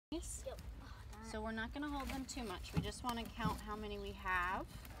So we're not going to hold them too much. We just want to count how many we have.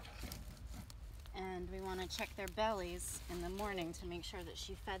 And we want to check their bellies in the morning to make sure that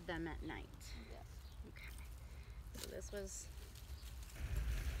she fed them at night. Yes. Okay. So this was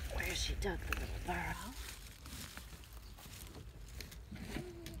where she dug the little burrow.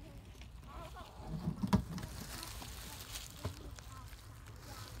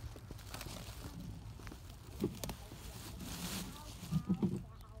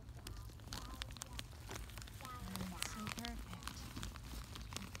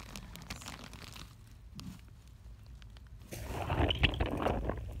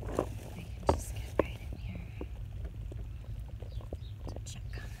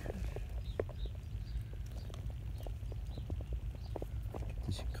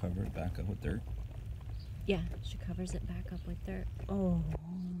 Does she cover it back up with dirt? Yeah, she covers it back up with dirt. Oh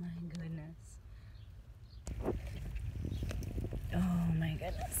my goodness. Oh my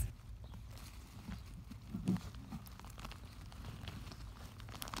goodness. And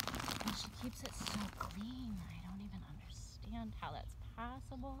she keeps it so clean. I don't even understand how that's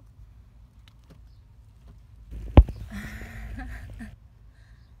possible.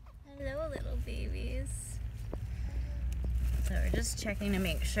 Hello, little babies. So we're just checking to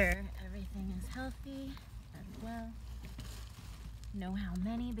make sure everything is healthy as well. Know how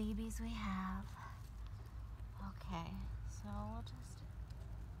many babies we have. Okay, so we'll just...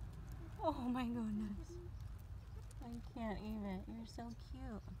 Oh my goodness. I can't even. You're so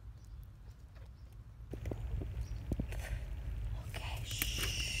cute. Okay,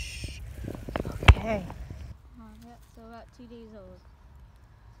 shh. Okay. Yeah, so about 2 days old.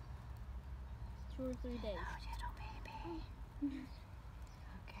 2 or 3 days. Hello, little baby.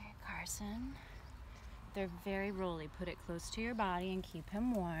 Okay, Carson. They're very rolly. Put it close to your body and keep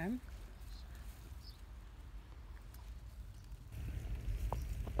him warm.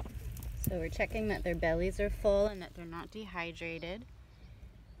 So we're checking that their bellies are full and that they're not dehydrated,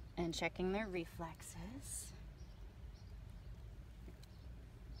 and checking their reflexes.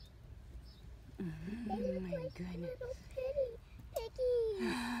 Oh my goodness.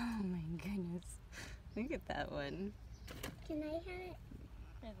 Oh my goodness. Look at that one. Can I have it?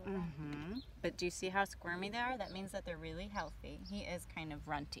 But do you see how squirmy they are? That means that they're really healthy. He is kind of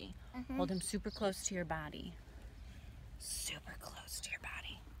runty. Hold him super close to your body. Super close to your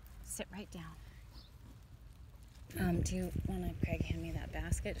body. Sit right down. Do you want to, Craig, hand me that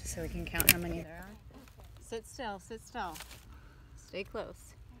basket so we can count how many there are? Sit still, sit still. Stay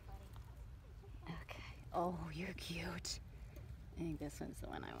close. Okay. Oh, you're cute. I think this one's the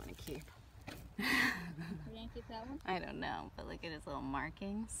one I want to keep. We're gonna keep that one? I don't know, but look at his little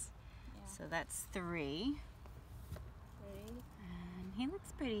markings. Yeah. So that's 3. 3. And he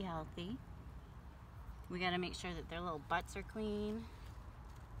looks pretty healthy. We got to make sure that their little butts are clean.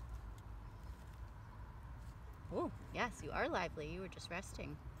 Oh, yes, you are lively. You were just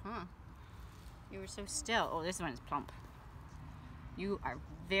resting, huh? You were so still. Oh, this one is plump. You are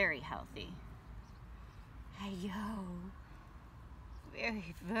very healthy. Hey, yo.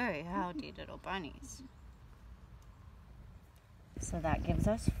 Very, very healthy little bunnies. So that gives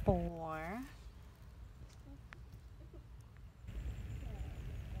us 4.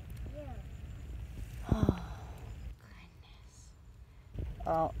 Oh,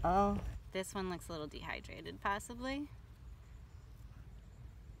 goodness. Oh. This one looks a little dehydrated, possibly.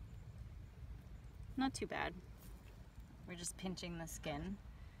 Not too bad. We're just pinching the skin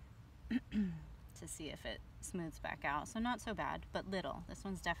to see if it smooths back out. So not so bad, but little. This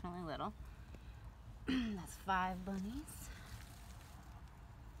one's definitely little. That's 5 bunnies.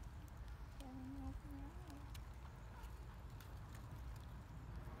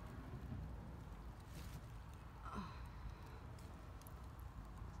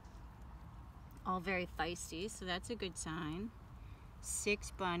 All very feisty, so that's a good sign.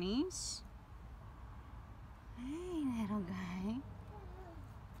 6 bunnies. Hey, little guy.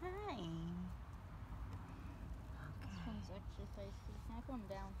 Hi. This one's extra tasty. Can I put them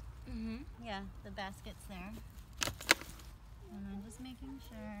down? Yeah, the basket's there. And I'm just making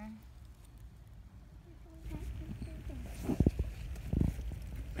sure.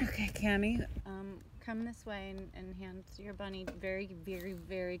 Okay, Cammie, come this way and hand your bunny very, very,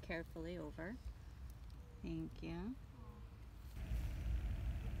 very carefully over. Thank you.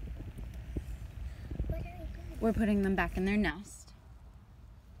 We're putting them back in their nest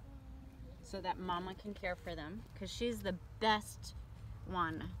so that Mama can care for them, because she's the best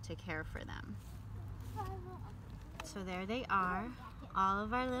one to care for them. So there they are, all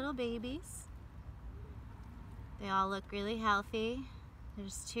of our little babies. They all look really healthy.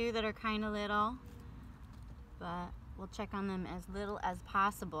 There's 2 that are kind of little, but we'll check on them as little as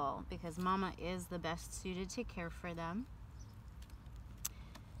possible because Mama is the best suited to care for them.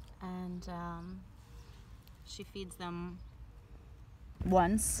 And she feeds them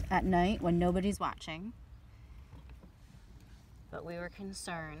once at night when nobody's watching. But we were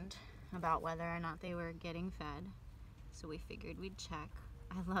concerned about whether or not they were getting fed, so we figured we'd check.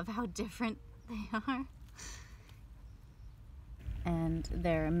 I love how different they are. And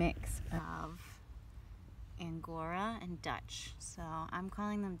they're a mix of Angora and Dutch, so I'm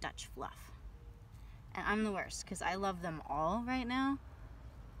calling them Dutch Fluff. And I'm the worst because I love them all right now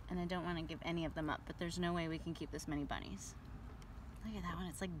and I don't want to give any of them up, but there's no way we can keep this many bunnies. Look at that one,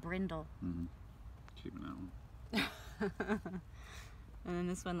 it's like brindle. Mm-hmm. Keeping that one. And then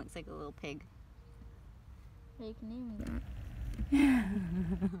this one looks like a little pig. Yeah, you can name me that.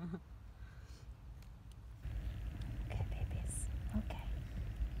 Okay, babies. Okay.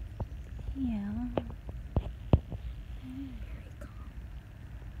 Yeah. Very calm.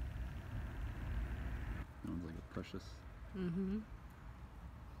 Sounds like a precious. Mm-hmm.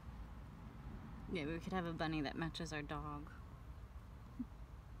 Yeah, we could have a bunny that matches our dog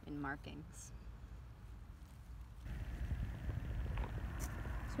in markings.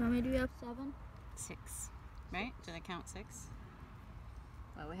 So how many do we have? 7? 6, right? Did I count 6?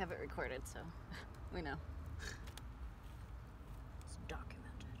 Well, we have it recorded, so we know. It's documented.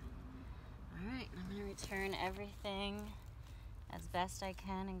 All right, I'm gonna return everything as best I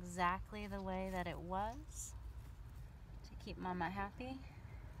can exactly the way that it was to keep Mama happy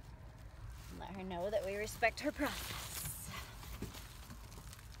and let her know that we respect her process.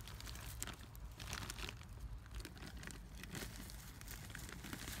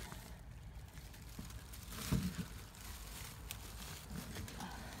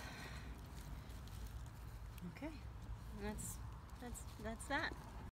 Okay, and that's that.